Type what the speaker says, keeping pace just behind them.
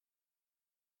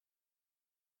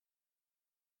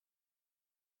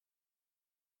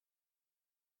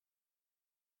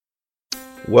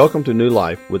Welcome to New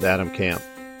Life with Adam Camp.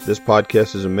 This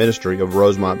podcast is a ministry of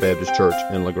Rosemont Baptist Church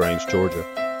in LaGrange,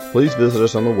 Georgia. Please visit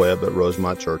us on the web at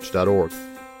rosemontchurch.org.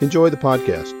 Enjoy the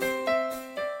podcast.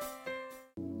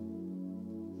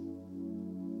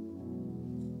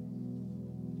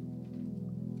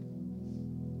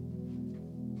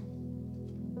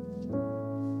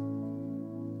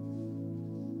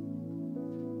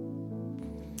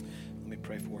 Let me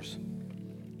pray for us.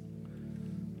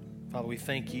 Father, we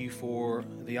thank you for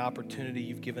the opportunity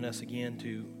you've given us again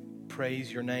to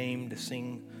praise your name, to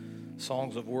sing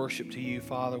songs of worship to you.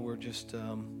 Father, we're just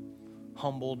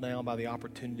humbled now by the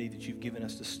opportunity that you've given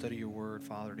us to study your word,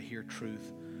 Father, to hear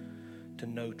truth, to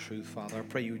know truth, Father. I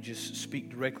pray you would just speak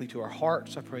directly to our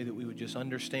hearts. I pray that we would just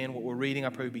understand what we're reading. I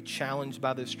pray we'd be challenged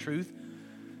by this truth.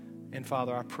 And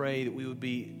Father, I pray that we would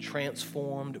be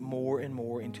transformed more and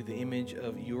more into the image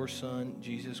of your Son,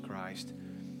 Jesus Christ.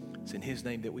 It's in his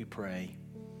name that we pray.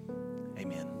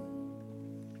 Amen.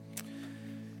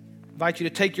 I invite you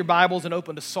to take your Bibles and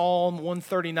open to Psalm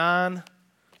 139.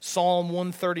 Psalm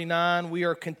 139. We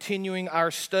are continuing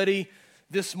our study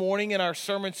this morning in our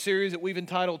sermon series that we've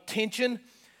entitled Tension,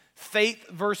 Faith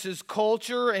versus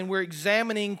Culture, and we're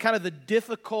examining kind of the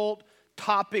difficult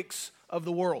topics of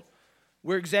the world.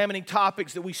 We're examining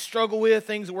topics that we struggle with,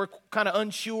 things that we're kind of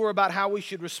unsure about how we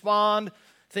should respond,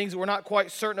 things that we're not quite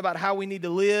certain about how we need to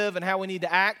live and how we need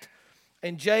to act.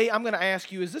 And Jay, I'm going to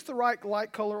ask you, is this the right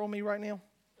light color on me right now?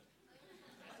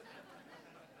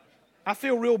 I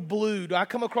feel real blue. Do I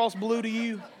come across blue to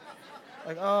you?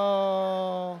 Like,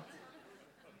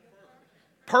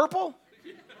 purple?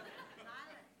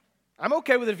 I'm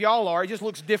okay with it if y'all are. It just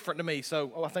looks different to me.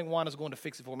 So, I think Wanda's going to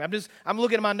fix it for me. I'm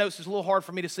looking at my notes. It's a little hard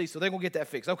for me to see, so they're going to get that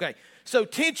fixed. Okay. So,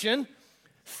 tension,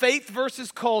 faith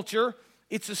versus culture.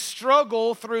 It's a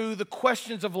struggle through the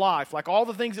questions of life, like all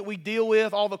the things that we deal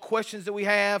with, all the questions that we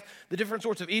have, the different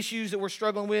sorts of issues that we're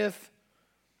struggling with.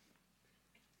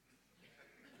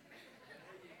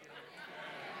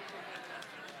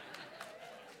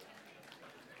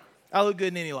 I look good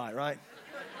in any light, right?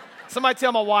 Somebody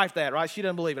tell my wife that, right? She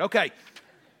doesn't believe it. Okay.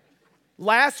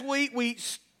 Last week we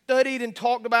studied and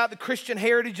talked about the Christian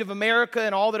heritage of America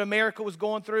and all that America was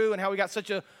going through and how we got such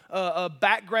a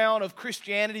background of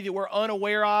Christianity that we're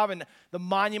unaware of, and the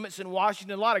monuments in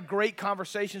Washington. A lot of great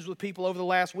conversations with people over the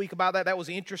last week about that. That was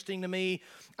interesting to me.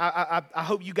 I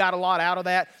hope you got a lot out of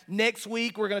that. Next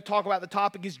week, we're going to talk about the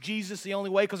topic, is Jesus the only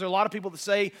way? Because there are a lot of people that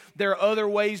say there are other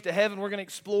ways to heaven. We're going to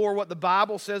explore what the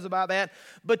Bible says about that.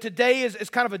 But today is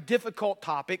kind of a difficult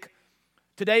topic.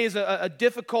 Today is a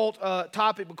difficult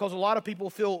topic because a lot of people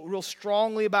feel real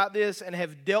strongly about this and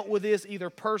have dealt with this either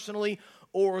personally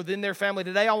or within their family.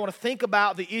 Today I want to think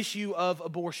about the issue of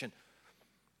abortion.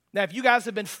 Now, if you guys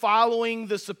have been following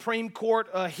the Supreme Court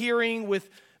hearing with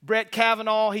Brett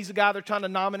Kavanaugh, he's the guy they're trying to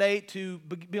nominate to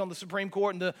be on the Supreme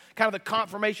Court, and the kind of the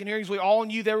confirmation hearings, we all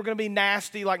knew they were going to be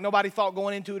nasty. Like nobody thought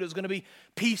going into it was going to be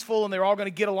peaceful and they're all going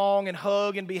to get along and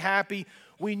hug and be happy.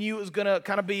 We knew it was going to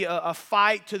kind of be a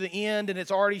fight to the end, and it's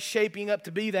already shaping up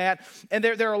to be that. And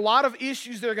there are a lot of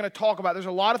issues they're going to talk about. There's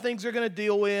a lot of things they're going to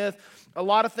deal with, a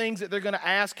lot of things that they're going to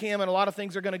ask him, and a lot of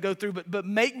things they're going to go through. But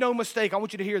make no mistake, I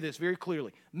want you to hear this very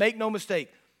clearly. Make no mistake.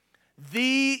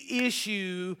 The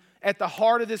issue at the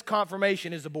heart of this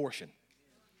confirmation is abortion.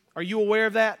 Are you aware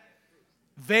of that?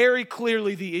 Very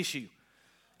clearly the issue.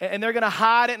 And they're going to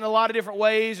hide it in a lot of different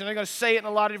ways, and they're going to say it in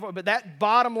a lot of different ways. But that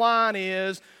bottom line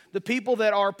is, the people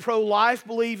that are pro-life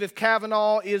believe if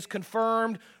Kavanaugh is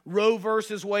confirmed, Roe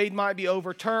versus Wade might be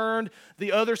overturned.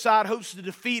 The other side hopes to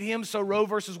defeat him so Roe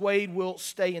versus Wade will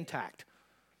stay intact.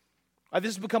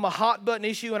 This has become a hot-button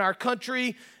issue in our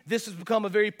country. This has become a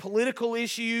very political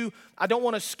issue. I don't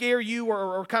want to scare you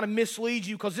or kind of mislead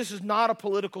you, because this is not a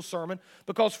political sermon.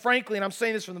 Because frankly, and I'm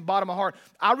saying this from the bottom of my heart,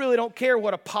 I really don't care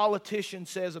what a politician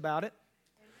says about it.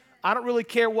 I don't really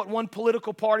care what one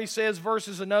political party says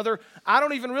versus another. I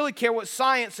don't even really care what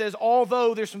science says,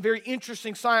 although there's some very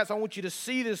interesting science I want you to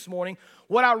see this morning.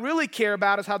 What I really care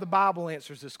about is how the Bible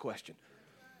answers this question.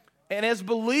 And as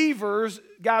believers,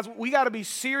 guys, we got to be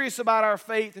serious about our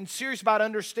faith and serious about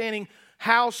understanding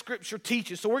how Scripture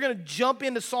teaches. So we're going to jump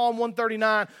into Psalm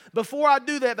 139. Before I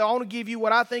do that, though, I want to give you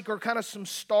what I think are kind of some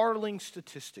startling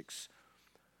statistics.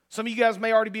 Some of you guys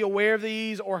may already be aware of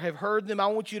these or have heard them. I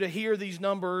want you to hear these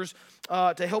numbers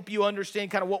to help you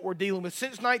understand kind of what we're dealing with.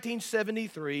 Since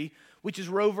 1973, which is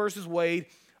Roe versus Wade,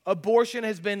 abortion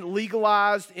has been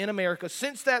legalized in America.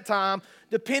 Since that time,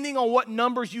 depending on what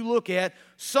numbers you look at,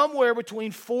 somewhere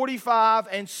between 45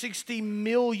 and 60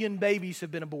 million babies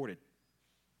have been aborted.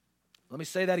 Let me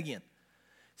say that again.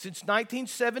 Since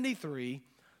 1973,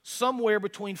 somewhere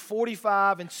between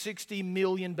 45 and 60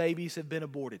 million babies have been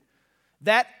aborted.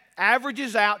 That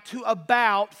averages out to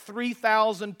about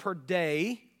 3,000 per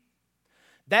day.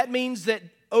 That means that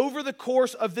over the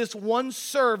course of this one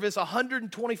service,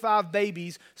 125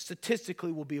 babies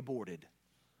statistically will be aborted.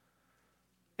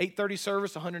 8:30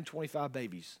 service, 125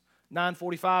 babies.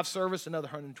 9:45 service, another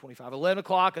 125. 11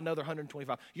 o'clock, another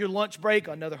 125. Your lunch break,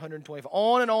 another 125.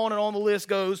 On and on the list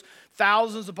goes.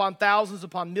 Thousands upon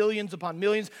millions upon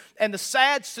millions. And the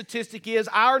sad statistic is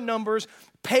our numbers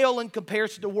pale in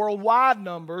comparison to worldwide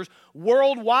numbers.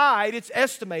 Worldwide, it's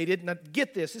estimated, now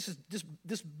get this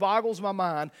boggles my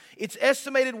mind. It's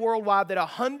estimated worldwide that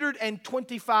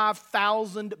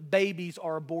 125,000 babies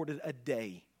are aborted a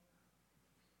day.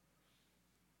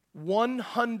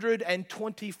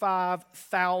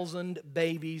 125,000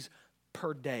 babies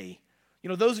per day. You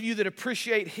know, those of you that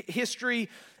appreciate history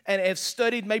and have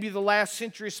studied maybe the last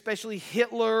century, especially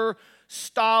Hitler,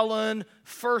 Stalin,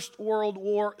 First World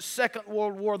War, Second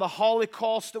World War, the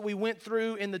Holocaust that we went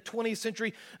through in the 20th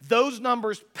century, those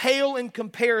numbers pale in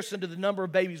comparison to the number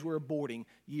of babies we're aborting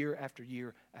year after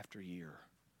year after year.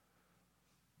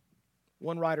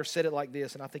 One writer said it like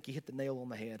this, and I think he hit the nail on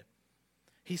the head.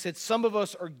 He said, some of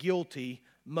us are guilty,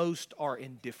 most are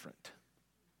indifferent.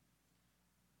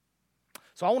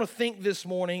 So I want to think this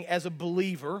morning as a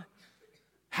believer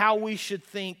how we should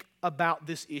think about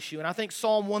this issue. And I think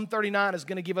Psalm 139 is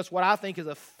going to give us what I think is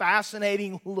a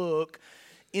fascinating look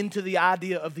into the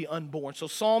idea of the unborn. So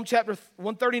Psalm chapter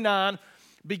 139,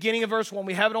 beginning of verse 1,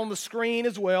 we have it on the screen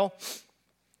as well.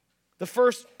 The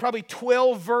first probably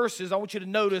 12 verses I want you to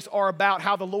notice are about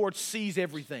how the Lord sees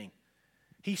everything.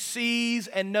 He sees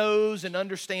and knows and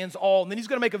understands all. And then he's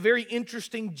going to make a very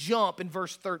interesting jump in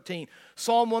verse 13.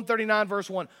 Psalm 139, verse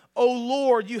 1. O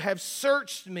Lord, you have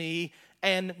searched me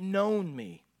and known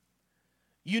me.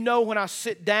 You know when I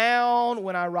sit down,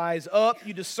 when I rise up.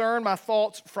 You discern my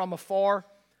thoughts from afar.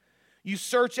 You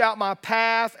search out my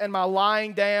path and my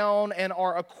lying down and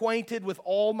are acquainted with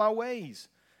all my ways.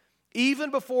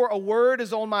 Even before a word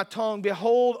is on my tongue,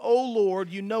 behold, O Lord,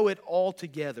 you know it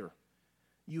altogether.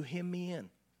 You hem me in,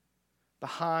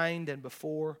 behind and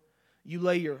before. You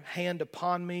lay your hand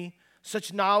upon me.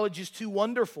 Such knowledge is too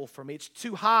wonderful for me. It's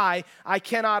too high. I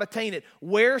cannot attain it.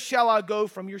 Where shall I go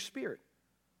from your spirit?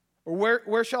 Or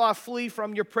where shall I flee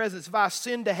from your presence? If I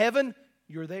ascend to heaven,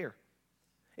 you're there.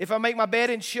 If I make my bed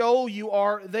in Sheol, you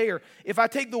are there. If I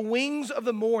take the wings of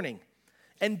the morning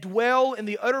and dwell in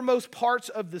the uttermost parts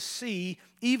of the sea,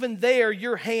 even there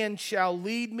your hand shall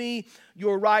lead me,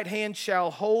 your right hand shall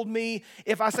hold me.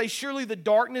 If I say, surely the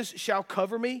darkness shall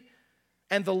cover me,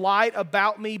 and the light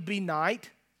about me be night,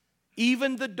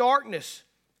 even the darkness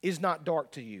is not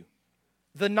dark to you.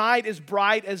 The night is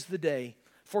bright as the day,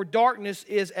 for darkness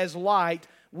is as light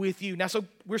with you. Now, so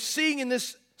we're seeing in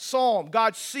this psalm,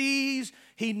 God sees,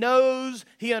 He knows,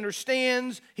 He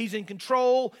understands, He's in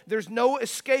control. There's no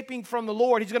escaping from the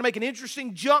Lord. He's going to make an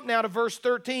interesting jump now to verse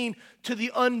 13 to the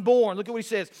unborn. Look at what he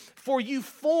says. For you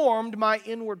formed my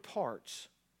inward parts.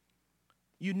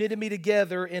 You knitted me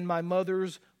together in my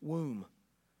mother's womb.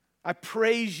 I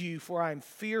praise you, for I am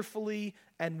fearfully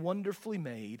and wonderfully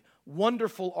made.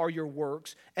 Wonderful are your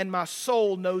works, and my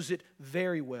soul knows it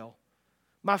very well.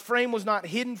 My frame was not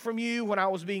hidden from you when I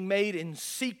was being made in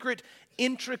secret,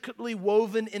 intricately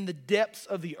woven in the depths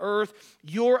of the earth.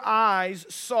 Your eyes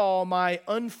saw my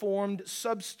unformed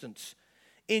substance.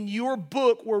 In your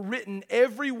book were written,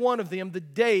 every one of them, the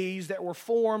days that were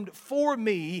formed for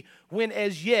me, when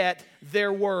as yet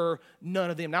there were none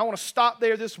of them. Now I want to stop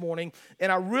there this morning, and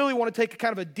I really want to take a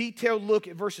kind of a detailed look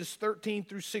at verses 13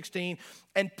 through 16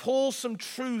 and pull some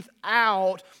truth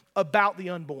out about the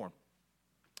unborn.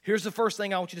 Here's the first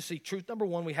thing I want you to see. Truth number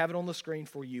one, we have it on the screen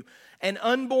for you. An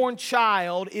unborn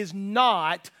child is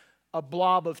not a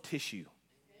blob of tissue.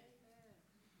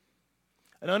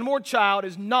 An unborn child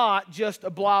is not just a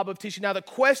blob of tissue. Now, the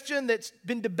question that's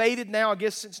been debated now, I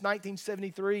guess, since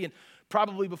 1973 and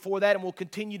probably before that, and will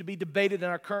continue to be debated in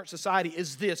our current society,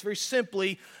 is this. Very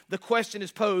simply, the question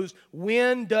is posed,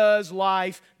 when does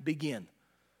life begin?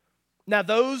 Now,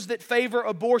 those that favor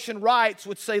abortion rights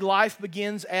would say life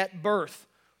begins at birth.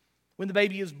 When the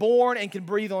baby is born and can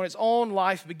breathe on its own,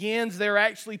 life begins. There are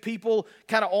actually people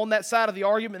kind of on that side of the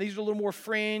argument. These are a little more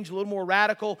fringe, a little more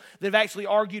radical. They've actually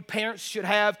argued parents should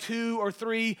have 2 or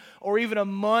 3 or even a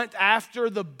month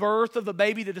after the birth of the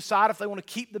baby to decide if they want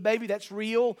to keep the baby. That's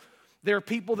real. There are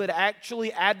people that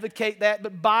actually advocate that.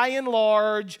 But by and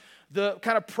large, the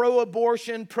kind of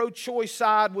pro-abortion, pro-choice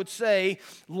side would say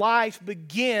life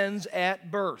begins at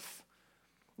birth.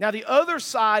 Now, the other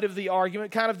side of the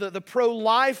argument, kind of the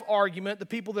pro-life argument, the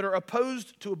people that are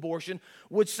opposed to abortion,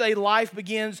 would say life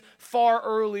begins far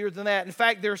earlier than that. In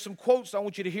fact, there are some quotes I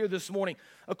want you to hear this morning.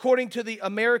 According to the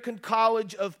American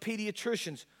College of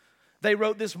Pediatricians, they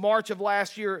wrote this March of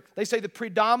last year. They say the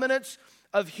predominance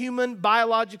of human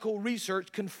biological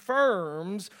research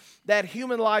confirms that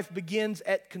human life begins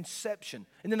at conception.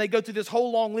 And then they go through this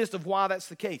whole long list of why that's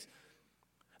the case.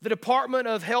 The Department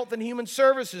of Health and Human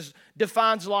Services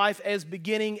defines life as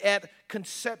beginning at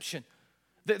conception.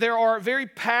 There are very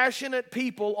passionate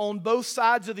people on both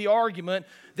sides of the argument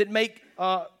that make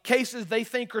cases they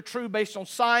think are true based on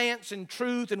science and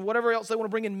truth and whatever else they want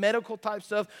to bring in, medical type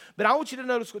stuff. But I want you to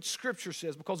notice what Scripture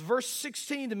says, because verse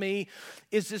 16 to me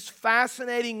is this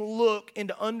fascinating look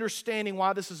into understanding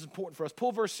why this is important for us.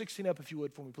 Pull verse 16 up if you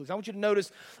would for me, please. I want you to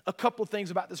notice a couple of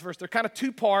things about this verse. There are kind of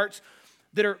two parts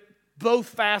that are both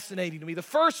fascinating to me. The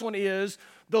first one is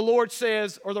the Lord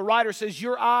says, or the writer says,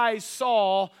 your eyes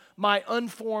saw my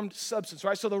unformed substance,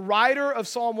 right? So the writer of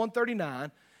Psalm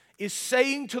 139 is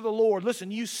saying to the Lord, listen,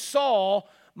 you saw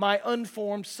my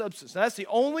unformed substance. Now, that's the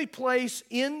only place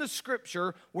in the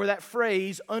Scripture where that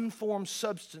phrase, unformed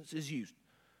substance, is used.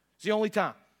 It's the only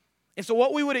time. And so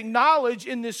what we would acknowledge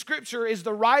in this Scripture is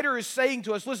the writer is saying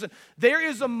to us, listen, there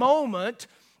is a moment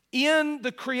in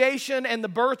the creation and the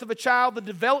birth of a child, the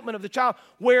development of the child,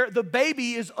 where the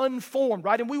baby is unformed,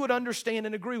 right? And we would understand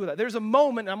and agree with that. There's a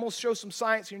moment, and I'm going to show some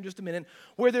science here in just a minute,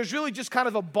 where there's really just kind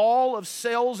of a ball of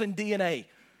cells and DNA.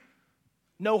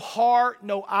 No heart,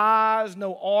 no eyes,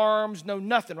 no arms, no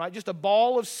nothing, right? Just a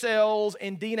ball of cells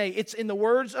and DNA. It's, in the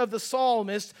words of the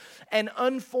psalmist, an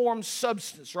unformed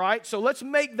substance, right? So let's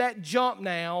make that jump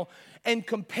now and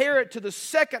compare it to the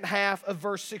second half of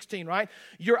verse 16, right?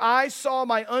 Your eyes saw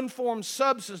my unformed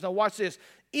substance. Now watch this.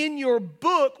 In your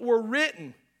book were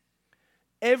written,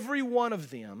 every one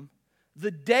of them, the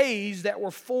days that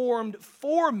were formed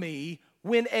for me,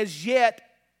 when as yet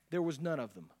there was none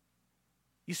of them.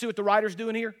 You see what the writer's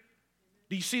doing here?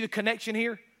 Do you see the connection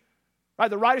here? Right,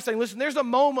 the writer's saying, listen, there's a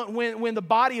moment when the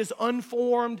body is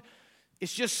unformed.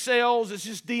 It's just cells, it's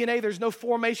just DNA, there's no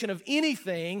formation of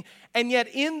anything. And yet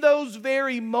in those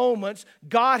very moments,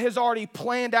 God has already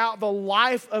planned out the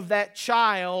life of that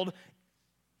child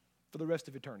for the rest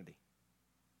of eternity.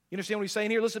 You understand what he's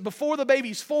saying here? Listen, before the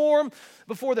baby's formed,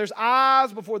 before there's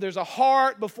eyes, before there's a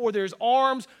heart, before there's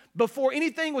arms, before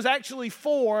anything was actually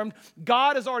formed,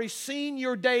 God has already seen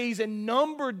your days and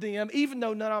numbered them, even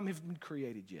though none of them have been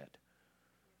created yet.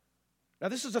 Now,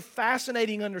 this is a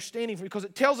fascinating understanding because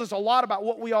it tells us a lot about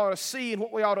what we ought to see and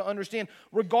what we ought to understand,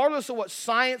 regardless of what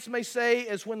science may say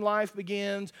as when life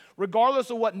begins,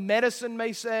 regardless of what medicine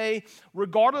may say,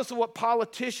 regardless of what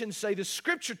politicians say. The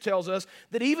Scripture tells us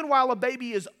that even while a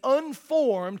baby is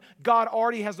unformed, God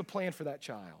already has a plan for that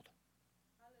child.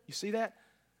 You see that?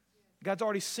 God's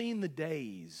already seen the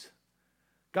days.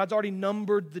 God's already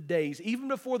numbered the days. Even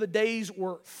before the days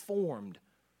were formed,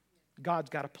 God's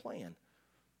got a plan.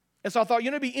 And so I thought,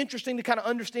 it'd be interesting to kind of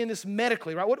understand this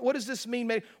medically, right? What does this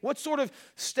mean? What sort of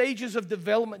stages of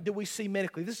development do we see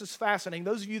medically? This is fascinating.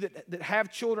 Those of you that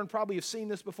have children probably have seen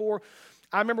this before.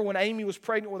 I remember when Amy was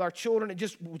pregnant with our children, it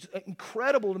just was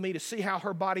incredible to me to see how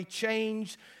her body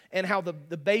changed and how the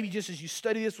baby, just as you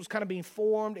study this, was kind of being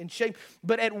formed and shaped.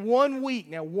 But at 1 week,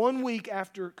 now 1 week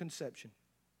after conception,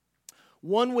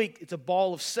 1 week, it's a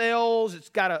ball of cells. It's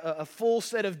got a full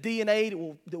set of DNA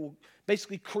that will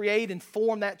basically create and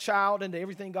form that child into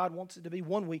everything God wants it to be.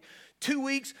 1 week. 2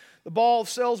 weeks, the ball of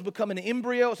cells become an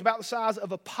embryo. It's about the size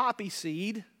of a poppy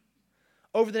seed.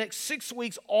 Over the next 6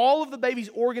 weeks, all of the baby's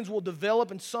organs will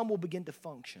develop and some will begin to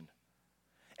function.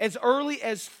 As early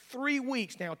as 3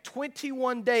 weeks, now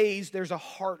 21 days, there's a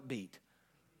heartbeat.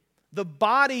 The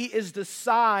body is the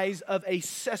size of a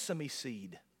sesame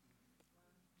seed.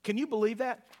 Can you believe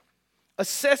that? A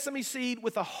sesame seed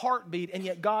with a heartbeat, and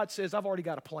yet God says, I've already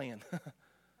got a plan. I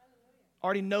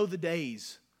already know the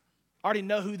days. I already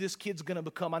know who this kid's going to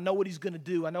become. I know what he's going to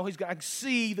do. I can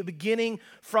see the beginning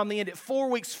from the end. At 4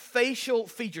 weeks, facial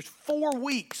features. 4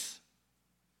 weeks.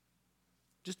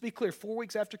 Just to be clear, 4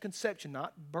 weeks after conception,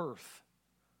 not birth.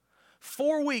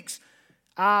 4 weeks,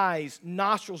 eyes,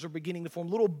 nostrils are beginning to form.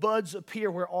 Little buds appear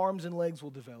where arms and legs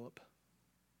will develop.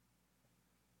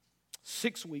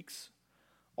 6 weeks,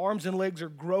 arms and legs are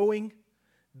growing.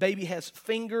 Baby has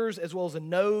fingers as well as a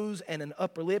nose and an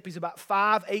upper lip. He's about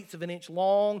 5/8 of an inch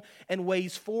long and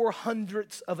weighs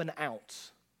 0.04 of an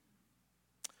ounce.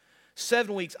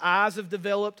 7 weeks, eyes have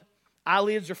developed.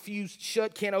 Eyelids are fused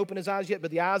shut, can't open his eyes yet, but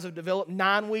the eyes have developed.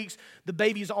 9 weeks, the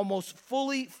baby is almost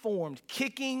fully formed,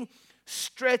 kicking,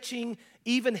 stretching,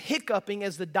 even hiccuping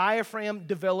as the diaphragm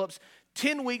develops.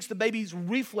 10 weeks, the baby's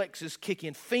reflexes kick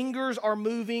in. Fingers are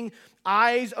moving,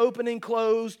 eyes open and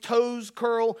close, toes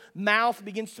curl, mouth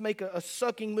begins to make a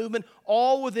sucking movement,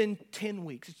 all within 10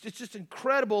 weeks. It's just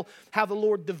incredible how the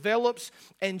Lord develops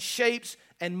and shapes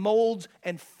and molds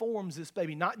and forms this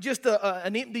baby. Not just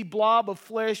an empty blob of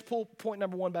flesh. Pull point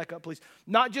number 1 back up, please.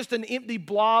 Not just an empty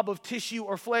blob of tissue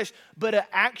or flesh, but an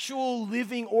actual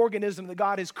living organism that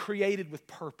God has created with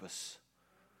purpose.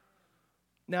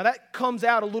 Now that comes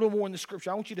out a little more in the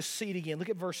scripture. I want you to see it again. Look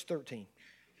at verse 13.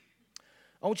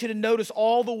 I want you to notice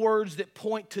all the words that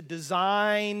point to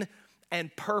design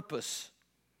and purpose.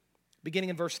 Beginning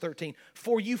in verse 13.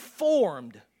 For you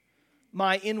formed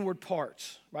my inward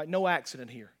parts. Right? No accident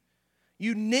here.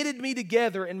 You knitted me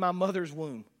together in my mother's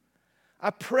womb.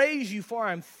 I praise you, for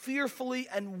I am fearfully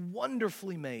and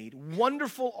wonderfully made.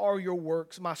 Wonderful are your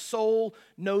works. My soul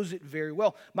knows it very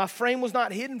well. My frame was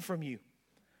not hidden from you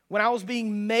when I was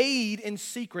being made in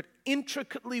secret,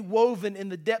 intricately woven in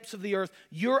the depths of the earth.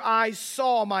 Your eyes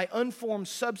saw my unformed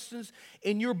substance.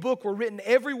 In your book were written,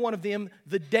 every one of them,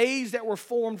 the days that were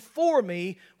formed for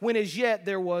me, when as yet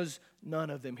there was none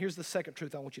of them. Here's the second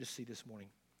truth I want you to see this morning.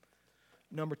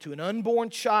 Number 2, an unborn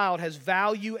child has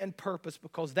value and purpose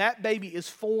because that baby is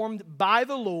formed by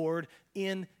the Lord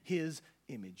in His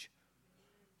image.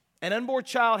 An unborn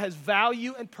child has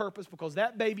value and purpose because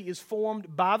that baby is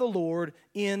formed by the Lord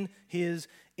in His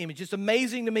image. It's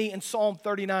amazing to me in Psalm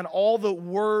 39, all the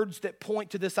words that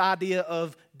point to this idea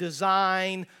of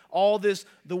design,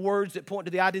 the words that point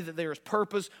to the idea that there is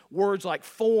purpose, words like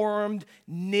formed,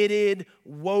 knitted,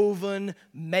 woven,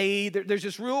 made. There's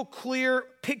this real clear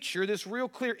picture, this real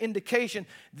clear indication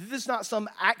that this is not some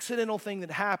accidental thing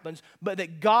that happens, but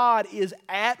that God is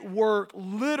at work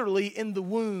literally in the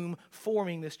womb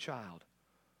forming this child.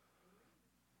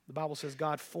 The Bible says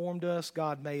God formed us,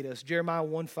 God made us. Jeremiah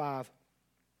 1:5,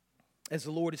 as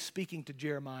the Lord is speaking to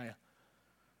Jeremiah,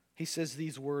 He says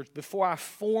these words, before I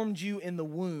formed you in the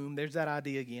womb, there's that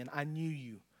idea again, I knew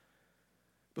you.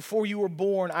 Before you were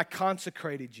born, I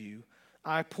consecrated you.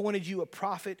 I appointed you a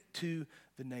prophet to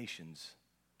the nations.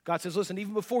 God says, listen,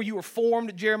 even before you were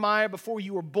formed, Jeremiah, before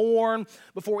you were born,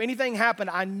 before anything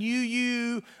happened, I knew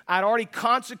you. I'd already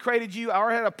consecrated you. I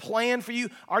already had a plan for you.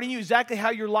 I already knew exactly how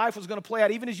your life was going to play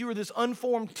out. Even as you were this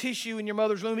unformed tissue in your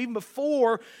mother's womb, even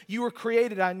before you were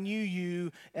created, I knew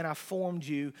you, and I formed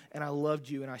you, and I loved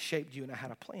you, and I shaped you, and I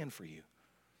had a plan for you.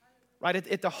 Right?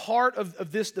 At the heart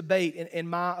of this debate, in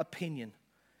my opinion,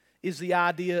 is the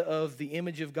idea of the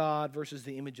image of God versus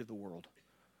the image of the world.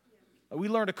 We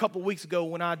learned a couple weeks ago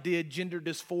when I did gender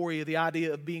dysphoria, the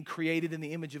idea of being created in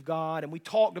the image of God. And we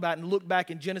talked about and looked back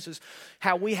in Genesis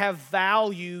how we have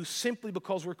value simply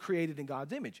because we're created in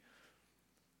God's image.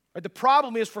 Right? The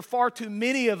problem is for far too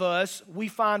many of us, we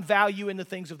find value in the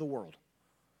things of the world.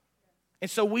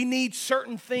 And so we need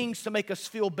certain things to make us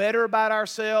feel better about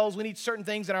ourselves. We need certain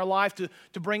things in our life to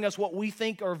bring us what we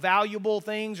think are valuable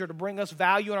things or to bring us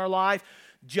value in our life.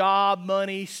 Job,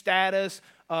 money, status,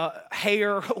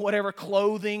 hair, whatever,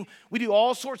 clothing. We do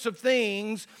all sorts of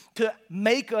things to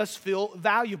make us feel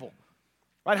valuable.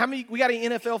 Right? How many, we got any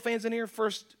NFL fans in here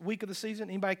first week of the season?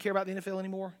 Anybody care about the NFL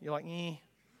anymore? You're like, I mean,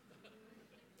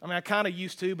 I kind of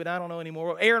used to, but I don't know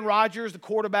anymore. Aaron Rodgers, the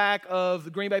quarterback of the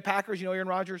Green Bay Packers. You know Aaron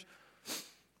Rodgers?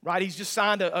 Right? He's just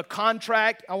signed a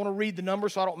contract. I want to read the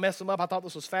numbers so I don't mess them up. I thought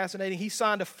this was fascinating. He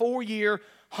signed a 4-year,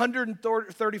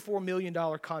 $134 million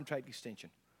contract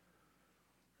extension.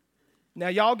 Now,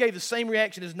 y'all gave the same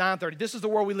reaction as 930. This is the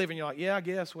world we live in. You're like, yeah, I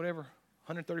guess, whatever.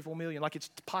 134 million, like it's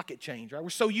pocket change, right? We're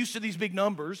so used to these big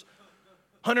numbers.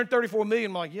 134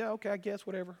 million, I'm like, yeah, okay, I guess,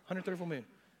 whatever. 134 million.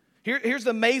 Here's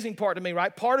the amazing part to me,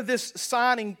 right? Part of this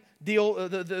signing deal,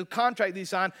 the contract that he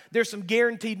signed, there's some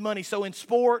guaranteed money. So in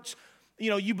sports,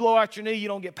 you blow out your knee, you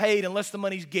don't get paid unless the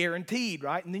money's guaranteed,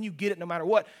 right? And then you get it no matter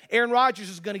what. Aaron Rodgers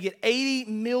is going to get $80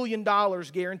 million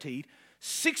guaranteed.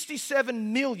 $67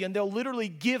 million they'll literally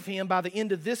give him by the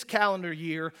end of this calendar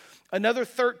year. Another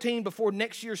 13 before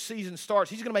next year's season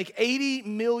starts. He's going to make $80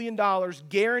 million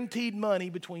guaranteed money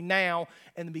between now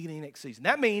and the beginning of next season.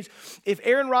 That means if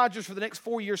Aaron Rodgers for the next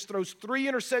 4 years throws 3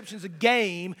 interceptions a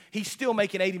game, he's still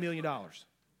making $80 million. Isn't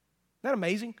that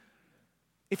amazing?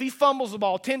 If he fumbles the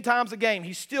ball 10 times a game,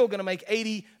 he's still going to make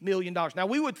 $80 million. Now,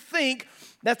 we would think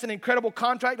that's an incredible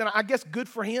contract, and I guess good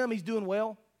for him. He's doing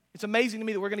well. It's amazing to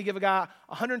me that we're going to give a guy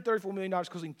 $134 million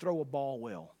because he can throw a ball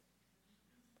well.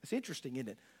 It's interesting, isn't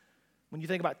it? When you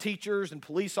think about teachers and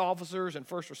police officers and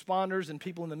first responders and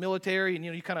people in the military, and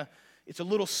it's a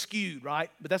little skewed, right?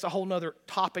 But that's a whole nother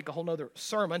topic, a whole nother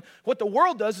sermon. What the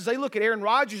world does is they look at Aaron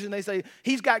Rodgers and they say,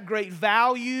 he's got great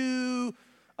value.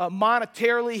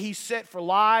 Monetarily, he's set for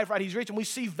life, right? He's rich, and we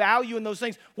see value in those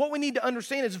things. What we need to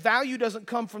understand is value doesn't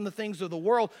come from the things of the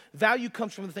world. Value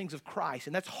comes from the things of Christ,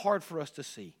 and that's hard for us to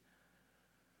see.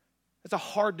 That's a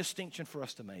hard distinction for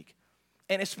us to make.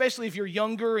 And especially if you're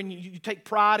younger and you take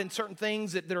pride in certain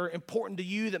things that are important to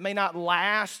you that may not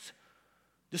last,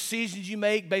 decisions you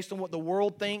make based on what the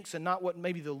world thinks and not what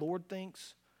maybe the Lord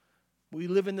thinks. We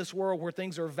live in this world where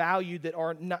things are valued that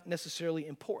are not necessarily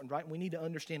important, right? We need to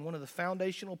understand one of the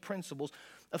foundational principles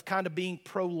of kind of being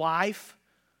pro-life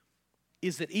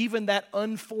is that even that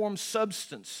unformed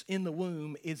substance in the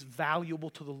womb is valuable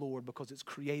to the Lord because it's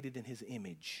created in His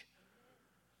image.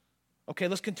 Okay,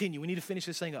 let's continue. We need to finish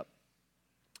this thing up.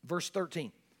 Verse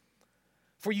 13.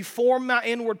 For you formed my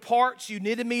inward parts, you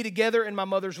knitted me together in my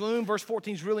mother's womb. Verse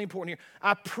 14 is really important here.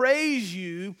 I praise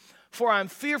you, for I am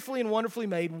fearfully and wonderfully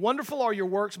made. Wonderful are your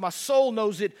works. My soul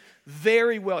knows it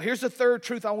very well. Here's the third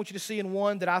truth I want you to see in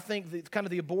one that I think kind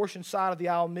of the abortion side of the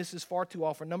aisle misses far too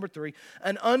often. Number 3,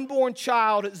 an unborn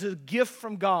child is a gift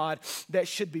from God that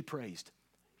should be praised.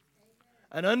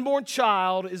 An unborn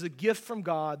child is a gift from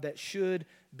God that should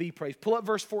be praised. Pull up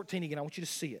verse 14 again. I want you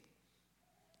to see it.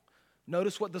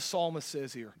 Notice what the psalmist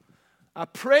says here. I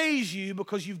praise you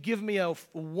because you've given me a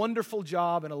wonderful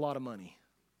job and a lot of money.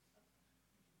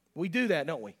 We do that,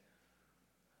 don't we?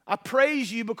 I praise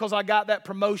you because I got that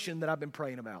promotion that I've been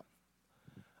praying about.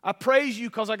 I praise you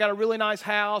because I got a really nice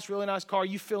house, really nice car.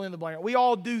 You fill in the blank. We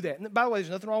all do that. And by the way,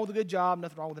 there's nothing wrong with a good job,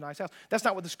 nothing wrong with a nice house. That's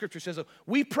not what the Scripture says.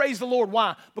 We praise the Lord.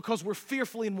 Why? Because we're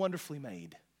fearfully and wonderfully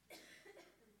made.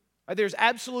 There's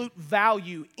absolute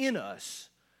value in us,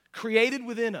 created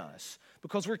within us,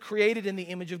 because we're created in the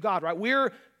image of God, right?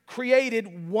 We're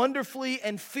created wonderfully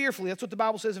and fearfully. That's what the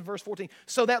Bible says in verse 14.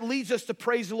 So that leads us to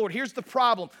praise the Lord. Here's the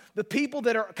problem. The people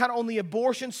that are kind of on the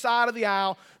abortion side of the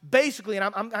aisle, basically,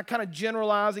 and I'm kind of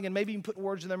generalizing and maybe even putting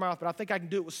words in their mouth, but I think I can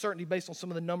do it with certainty based on some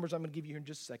of the numbers I'm going to give you here in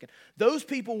just a second. Those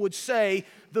people would say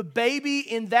the baby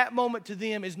in that moment to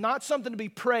them is not something to be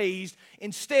praised.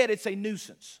 Instead, it's a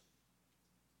nuisance.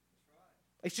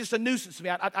 It's just a nuisance to me.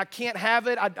 I can't have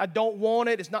it. I don't want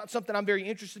it. It's not something I'm very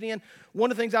interested in. One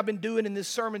of the things I've been doing in this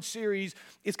sermon series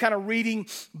is kind of reading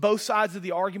both sides of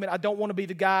the argument. I don't want to be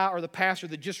the guy or the pastor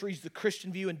that just reads the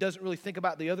Christian view and doesn't really think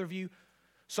about the other view.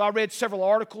 So I read several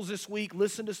articles this week,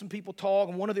 listened to some people talk,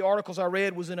 and one of the articles I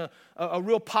read was in a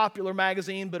real popular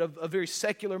magazine, but a very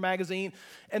secular magazine,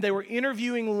 and they were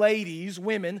interviewing ladies,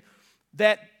 women,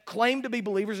 that claimed to be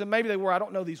believers, and maybe they were, I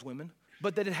don't know these women,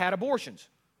 but that had had abortions.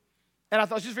 And I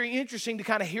thought it was just very interesting to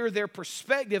kind of hear their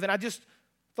perspective. And I just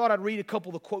thought I'd read a couple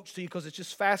of the quotes to you because it's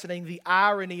just fascinating, the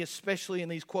irony especially in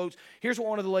these quotes. Here's what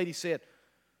one of the ladies said.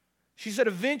 She said,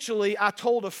 eventually I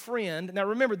told a friend. Now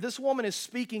remember, this woman is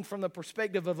speaking from the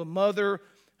perspective of a mother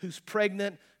who's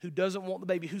pregnant, who doesn't want the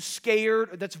baby, who's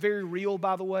scared. That's very real,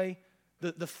 by the way.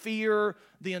 The fear,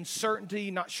 the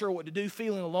uncertainty, not sure what to do,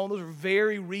 feeling alone, those are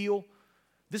very real.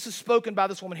 This is spoken by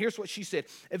this woman. Here's what she said.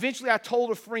 Eventually I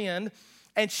told a friend,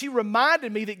 and she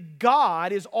reminded me that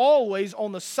God is always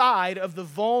on the side of the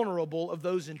vulnerable, of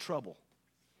those in trouble.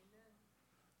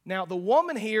 Now, the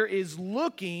woman here is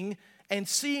looking and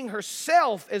seeing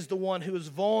herself as the one who is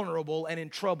vulnerable and in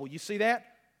trouble. You see that?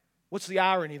 What's the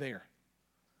irony there?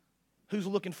 Who's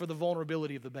looking for the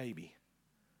vulnerability of the baby?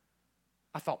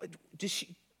 I thought, does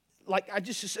she, like,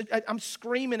 I'm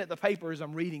screaming at the paper as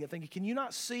I'm reading it, thinking, can you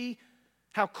not see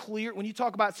how clear, when you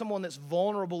talk about someone that's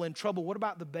vulnerable in trouble, what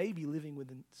about the baby living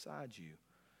within inside you?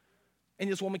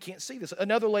 And this woman can't see this.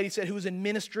 Another lady said, who was in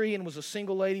ministry and was a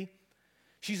single lady,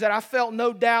 she said, I felt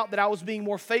no doubt that I was being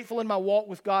more faithful in my walk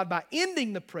with God by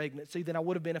ending the pregnancy than I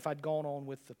would have been if I'd gone on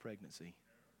with the pregnancy.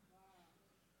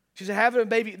 She said, having a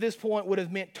baby at this point would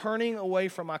have meant turning away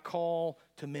from my call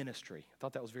to ministry. I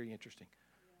thought that was very interesting.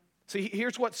 See,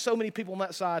 here's what so many people on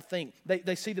that side think.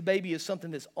 They see the baby as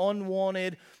something that's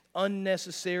unwanted,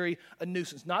 unnecessary, a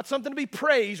nuisance. Not something to be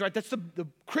praised, right? That's the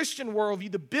Christian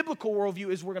worldview. The biblical worldview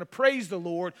is we're going to praise the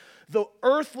Lord. The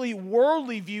earthly,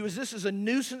 worldly view is this is a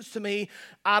nuisance to me.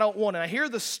 I don't want it. Now, here are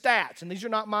the stats, and these are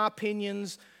not my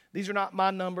opinions. These are not my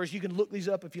numbers. You can look these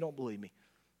up if you don't believe me.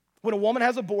 When a woman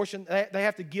has abortion, they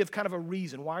have to give kind of a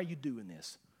reason. Why are you doing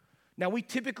this? Now, we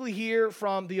typically hear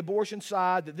from the abortion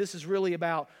side that this is really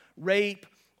about rape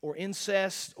or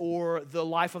incest or the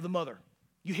life of the mother.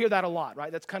 You hear that a lot,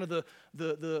 right? That's kind of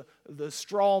the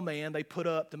straw man they put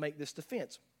up to make this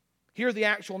defense. Here are the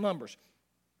actual numbers.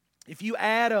 If you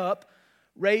add up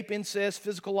rape, incest,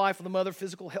 physical life of the mother,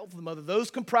 physical health of the mother, those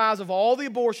comprise of all the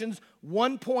abortions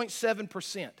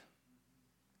 1.7%.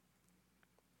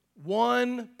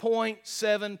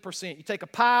 1.7%. You take a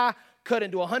pie, cut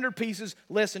into 100 pieces,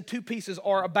 less than 2 pieces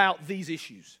are about these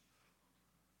issues.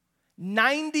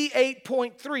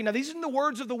 98.3. Now, these are the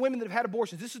words of the women that have had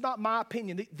abortions. This is not my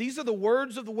opinion. These are the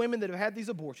words of the women that have had these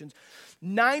abortions.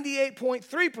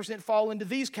 98.3% fall into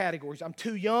these categories. I'm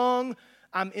too young.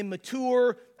 I'm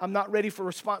immature. I'm not ready for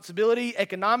responsibility.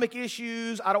 Economic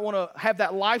issues. I don't want to have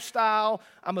that lifestyle.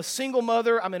 I'm a single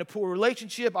mother. I'm in a poor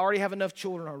relationship. I already have enough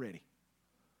children already.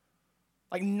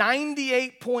 Like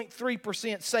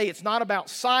 98.3% say it's not about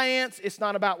science. It's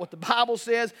not about what the Bible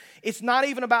says. It's not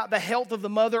even about the health of the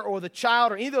mother or the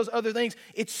child or any of those other things.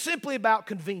 It's simply about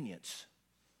convenience.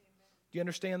 Do you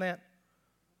understand that?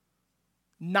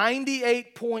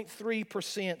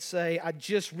 98.3% say, I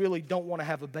just really don't want to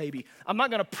have a baby. I'm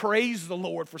not going to praise the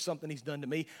Lord for something He's done to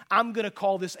me. I'm going to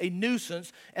call this a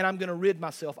nuisance, and I'm going to rid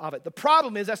myself of it. The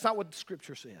problem is that's not what the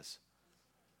Scripture says.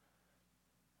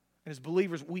 And as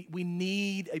believers, we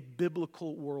need a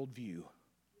biblical worldview.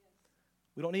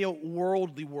 We don't need a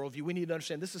worldly worldview. We need to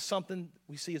understand this is something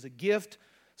we see as a gift,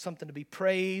 something to be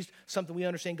praised, something we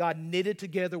understand God knitted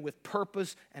together with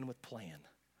purpose and with plan.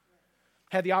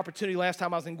 Had the opportunity last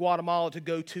time I was in Guatemala to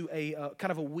go to a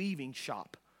kind of a weaving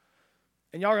shop.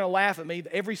 And y'all are going to laugh at me.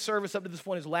 Every service up to this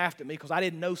point has laughed at me because I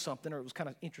didn't know something or it was kind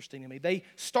of interesting to me. They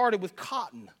started with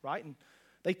cotton, right? And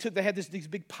they had these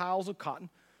big piles of cotton.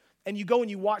 And you go and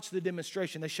you watch the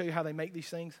demonstration. They show you how they make these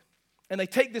things. And they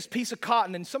take this piece of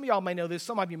cotton, and some of y'all may know this,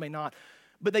 some of you may not.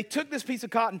 But they took this piece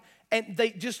of cotton, and they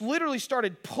just literally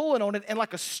started pulling on it, and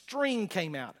like a string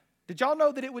came out. Did y'all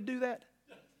know that it would do that?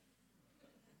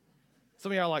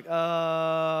 Some of y'all are like,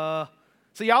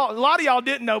 So y'all, a lot of y'all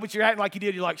didn't know, but you're acting like you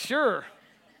did. You're like, sure.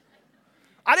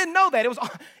 I didn't know that.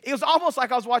 It was almost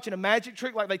like I was watching a magic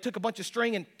trick, like they took a bunch of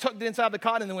string and tucked it inside the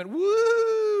cotton and then went,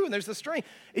 woo, and there's the string.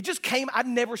 It just came. I'd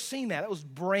never seen that. That was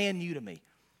brand new to me.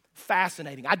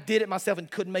 Fascinating. I did it myself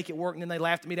and couldn't make it work, and then they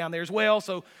laughed at me down there as well,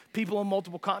 so people on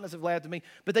multiple continents have laughed at me.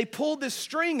 But they pulled this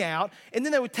string out, and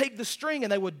then they would take the string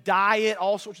and they would dye it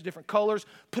all sorts of different colors,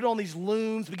 put it on these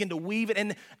looms, begin to weave it,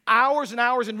 and hours and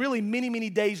hours and really many, many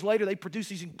days later, they produced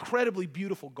these incredibly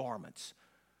beautiful garments.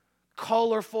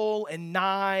 Colorful and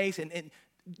nice and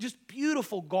just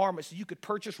beautiful garments. So you could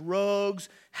purchase rugs,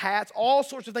 hats, all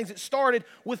sorts of things. It started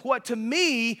with what to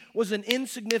me was an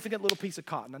insignificant little piece of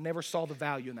cotton. I never saw the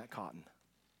value in that cotton.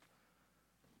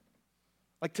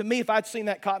 Like to me, if I'd seen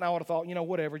that cotton, I would have thought,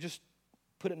 whatever, just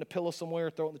put it in a pillow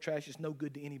somewhere, throw it in the trash. It's no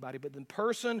good to anybody. But the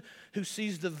person who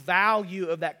sees the value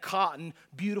of that cotton,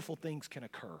 beautiful things can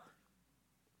occur.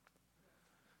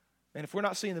 And if we're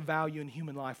not seeing the value in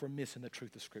human life, we're missing the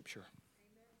truth of Scripture.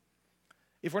 Amen.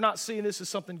 If we're not seeing this as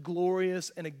something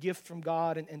glorious and a gift from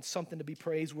God and something to be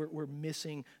praised, we're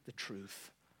missing the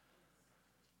truth.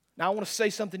 Now, I want to say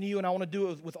something to you, and I want to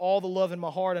do it with all the love in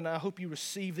my heart, and I hope you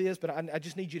receive this, but I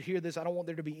just need you to hear this. I don't want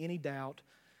there to be any doubt.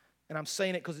 And I'm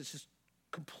saying it because it just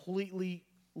completely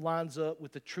lines up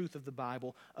with the truth of the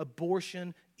Bible.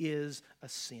 Abortion is a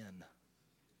sin.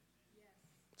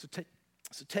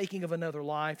 It's a taking of another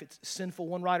life. It's sinful.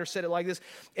 One writer said it like this: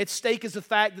 at stake is the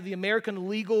fact that the American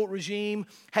legal regime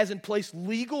has in place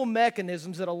legal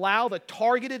mechanisms that allow the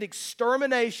targeted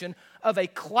extermination of a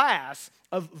class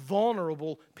of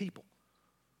vulnerable people.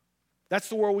 That's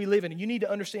the world we live in. And you need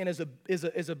to understand, as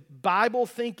a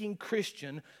Bible-thinking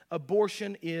Christian,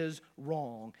 abortion is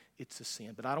wrong. It's a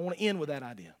sin. But I don't want to end with that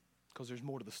idea because there's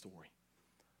more to the story.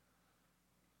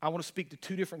 I want to speak to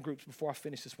two different groups before I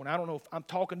finish this one. I don't know if I'm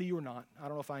talking to you or not. I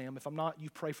don't know if I am. If I'm not,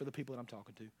 you pray for the people that I'm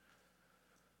talking to.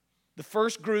 The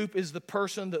first group is the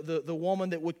person, the woman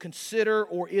that would consider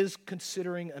or is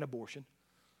considering an abortion.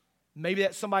 Maybe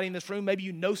that's somebody in this room. Maybe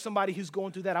you know somebody who's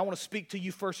going through that. I want to speak to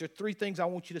you first. There are three things I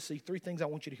want you to see, three things I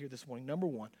want you to hear this morning. Number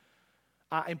one,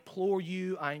 I implore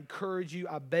you, I encourage you,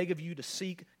 I beg of you to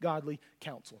seek godly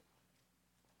counsel.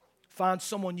 Find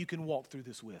someone you can walk through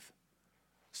this with.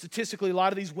 Statistically, a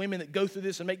lot of these women that go through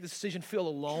this and make this decision feel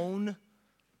alone.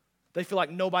 They feel like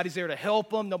nobody's there to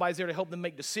help them. Nobody's there to help them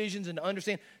make decisions and to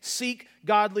understand. Seek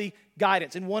godly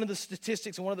guidance. In one of the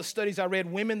statistics and one of the studies I read,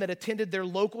 women that attended their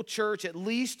local church at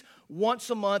least once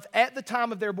a month at the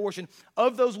time of their abortion,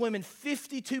 of those women,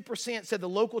 52% said the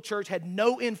local church had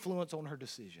no influence on her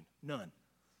decision. None.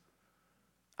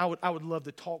 I would love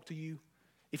to talk to you.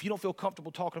 If you don't feel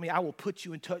comfortable talking to me, I will put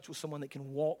you in touch with someone that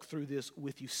can walk through this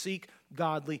with you. Seek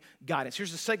godly guidance.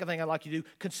 Here's the second thing I'd like you to do.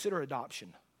 Consider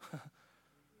adoption.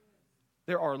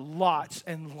 There are lots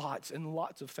and lots and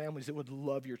lots of families that would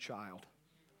love your child.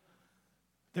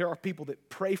 There are people that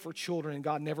pray for children and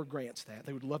God never grants that.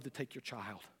 They would love to take your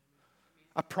child.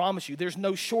 I promise you, there's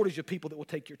no shortage of people that will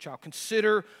take your child.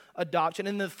 Consider adoption.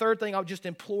 And the third thing I would just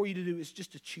implore you to do is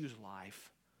just to choose life.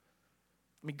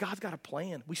 I mean, God's got a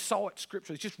plan. We saw it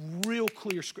scripturally. It's just real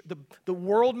clear. The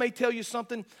world may tell you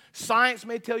something. Science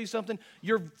may tell you something.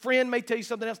 Your friend may tell you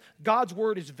something else. God's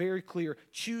word is very clear.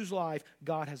 Choose life.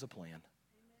 God has a plan.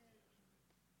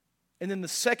 And then the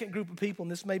second group of people,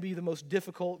 and this may be the most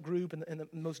difficult group and the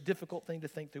most difficult thing to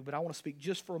think through, but I want to speak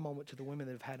just for a moment to the women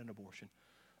that have had an abortion.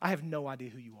 I have no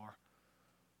idea who you are.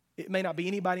 It may not be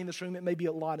anybody in this room. It may be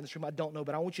a lot in this room. I don't know,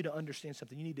 but I want you to understand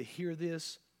something. You need to hear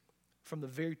this from the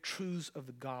very truths of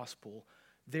the gospel.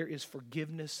 There is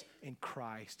forgiveness in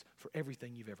Christ for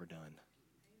everything you've ever done.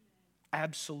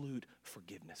 Absolute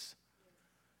forgiveness.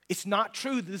 It's not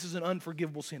true that this is an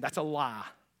unforgivable sin. That's a lie.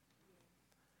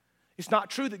 It's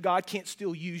not true that God can't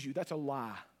still use you. That's a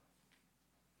lie.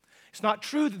 It's not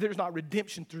true that there's not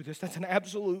redemption through this. That's an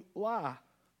absolute lie.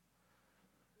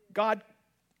 God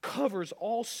covers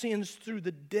all sins through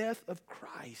the death of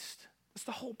Christ. That's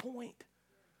the whole point.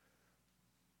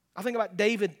 I think about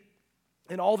David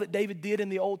and all that David did in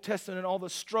the Old Testament and all the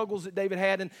struggles that David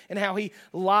had and how he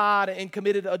lied and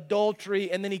committed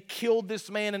adultery and then he killed this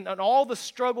man and all the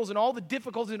struggles and all the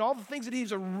difficulties and all the things that he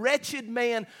was a wretched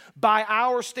man by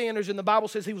our standards. And the Bible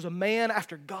says he was a man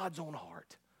after God's own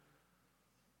heart.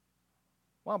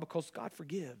 Why? Because God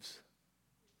forgives.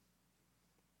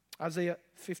 Isaiah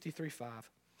 53:5.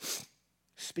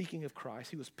 Speaking of Christ,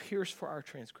 he was pierced for our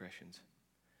transgressions.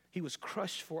 He was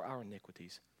crushed for our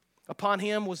iniquities. Upon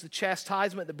him was the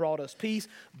chastisement that brought us peace.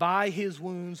 By his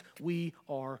wounds we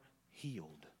are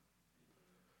healed.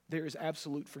 There is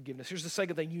absolute forgiveness. Here's the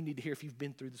second thing you need to hear if you've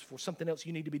been through this before. Something else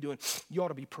you need to be doing. You ought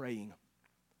to be praying.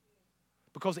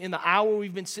 Because in the hour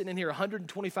we've been sitting in here,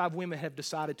 125 women have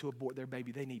decided to abort their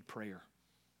baby. They need prayer.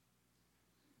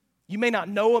 You may not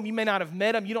know them. You may not have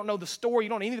met them. You don't know the story. You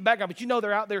don't know any of the background, but you know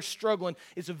they're out there struggling.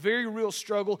 It's a very real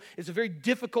struggle. It's a very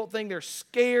difficult thing. They're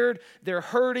scared. They're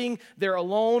hurting. They're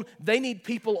alone. They need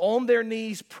people on their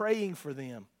knees praying for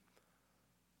them,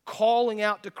 calling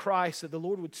out to Christ that the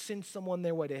Lord would send someone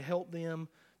their way to help them,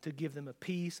 to give them a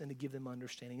peace and to give them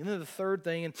understanding. And then the third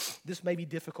thing, and this may be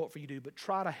difficult for you to do, but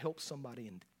try to help somebody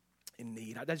in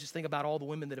need. I just think about all the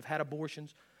women that have had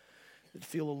abortions, that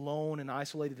feel alone and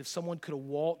isolated. If someone could have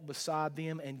walked beside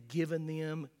them and given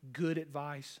them good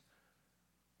advice,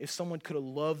 if someone could have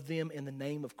loved them in the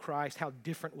name of Christ, how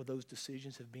different would those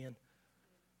decisions have been?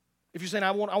 If you're saying,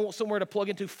 I want somewhere to plug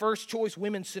into, First Choice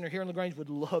Women's Center here in LaGrange would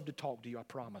love to talk to you, I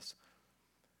promise.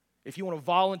 If you want to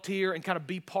volunteer and kind of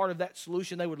be part of that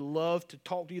solution, they would love to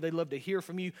talk to you. They'd love to hear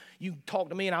from you. You can talk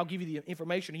to me and I'll give you the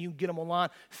information and you can get them online.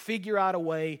 Figure out a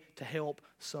way to help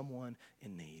someone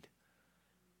in need.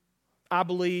 I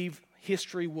believe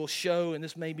history will show, and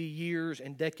this may be years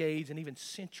and decades and even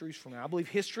centuries from now, I believe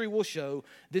history will show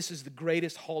this is the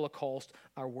greatest Holocaust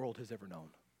our world has ever known.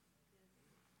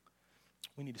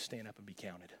 We need to stand up and be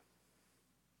counted.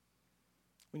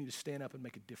 We need to stand up and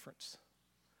make a difference.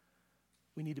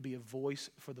 We need to be a voice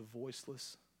for the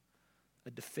voiceless, a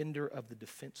defender of the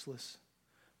defenseless.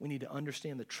 We need to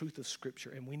understand the truth of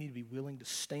Scripture, and we need to be willing to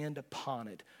stand upon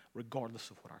it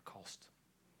regardless of what our cost,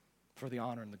 for the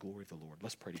honor and the glory of the Lord.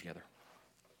 Let's pray together.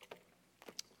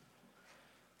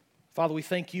 Father, we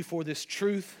thank you for this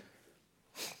truth.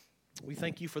 We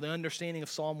thank you for the understanding of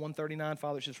Psalm 139.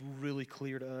 Father, it's just really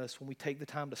clear to us when we take the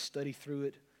time to study through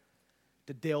it,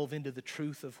 to delve into the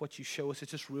truth of what you show us.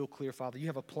 It's just real clear, Father. You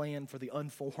have a plan for the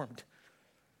unformed.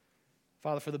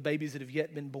 Father, for the babies that have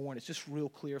yet been born, it's just real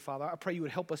clear, Father. I pray you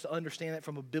would help us to understand that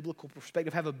from a biblical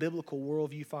perspective, have a biblical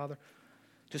worldview, Father,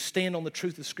 to stand on the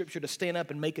truth of Scripture, to stand up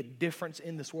and make a difference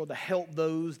in this world, to help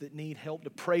those that need help, to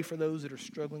pray for those that are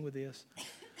struggling with this.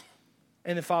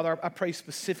 And then, Father, I pray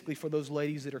specifically for those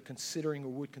ladies that are considering or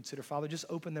would consider. Father, just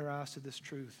open their eyes to this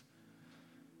truth.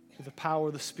 With the power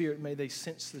of the Spirit, may they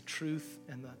sense the truth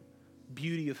and the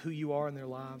beauty of who you are in their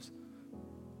lives.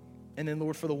 And then,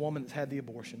 Lord, for the woman that's had the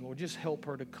abortion, Lord, just help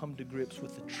her to come to grips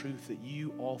with the truth that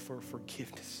you offer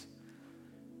forgiveness.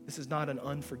 This is not an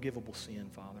unforgivable sin,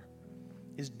 Father.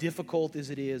 As difficult as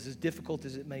it is, as difficult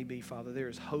as it may be, Father, there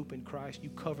is hope in Christ. You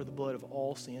cover the blood of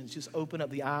all sins. Just open up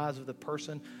the eyes of the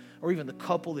person or even the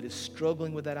couple that is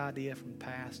struggling with that idea from the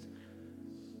past.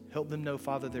 Help them know,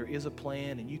 Father, there is a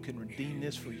plan and you can redeem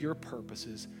this for your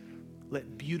purposes.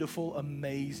 Let beautiful,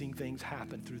 amazing things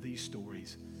happen through these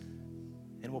stories.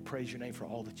 And we'll praise your name for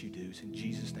all that you do. So in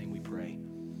Jesus' name we pray.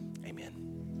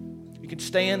 Amen. You can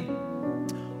stand.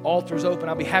 Altar's open.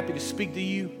 I'll be happy to speak to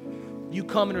you. You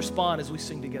come and respond as we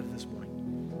sing together this morning.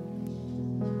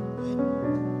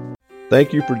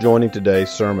 Thank you for joining today's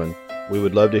sermon. We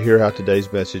would love to hear how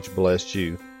today's message blessed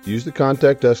you. Use the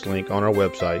Contact Us link on our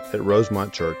website at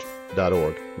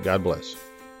rosemontchurch.org. God bless.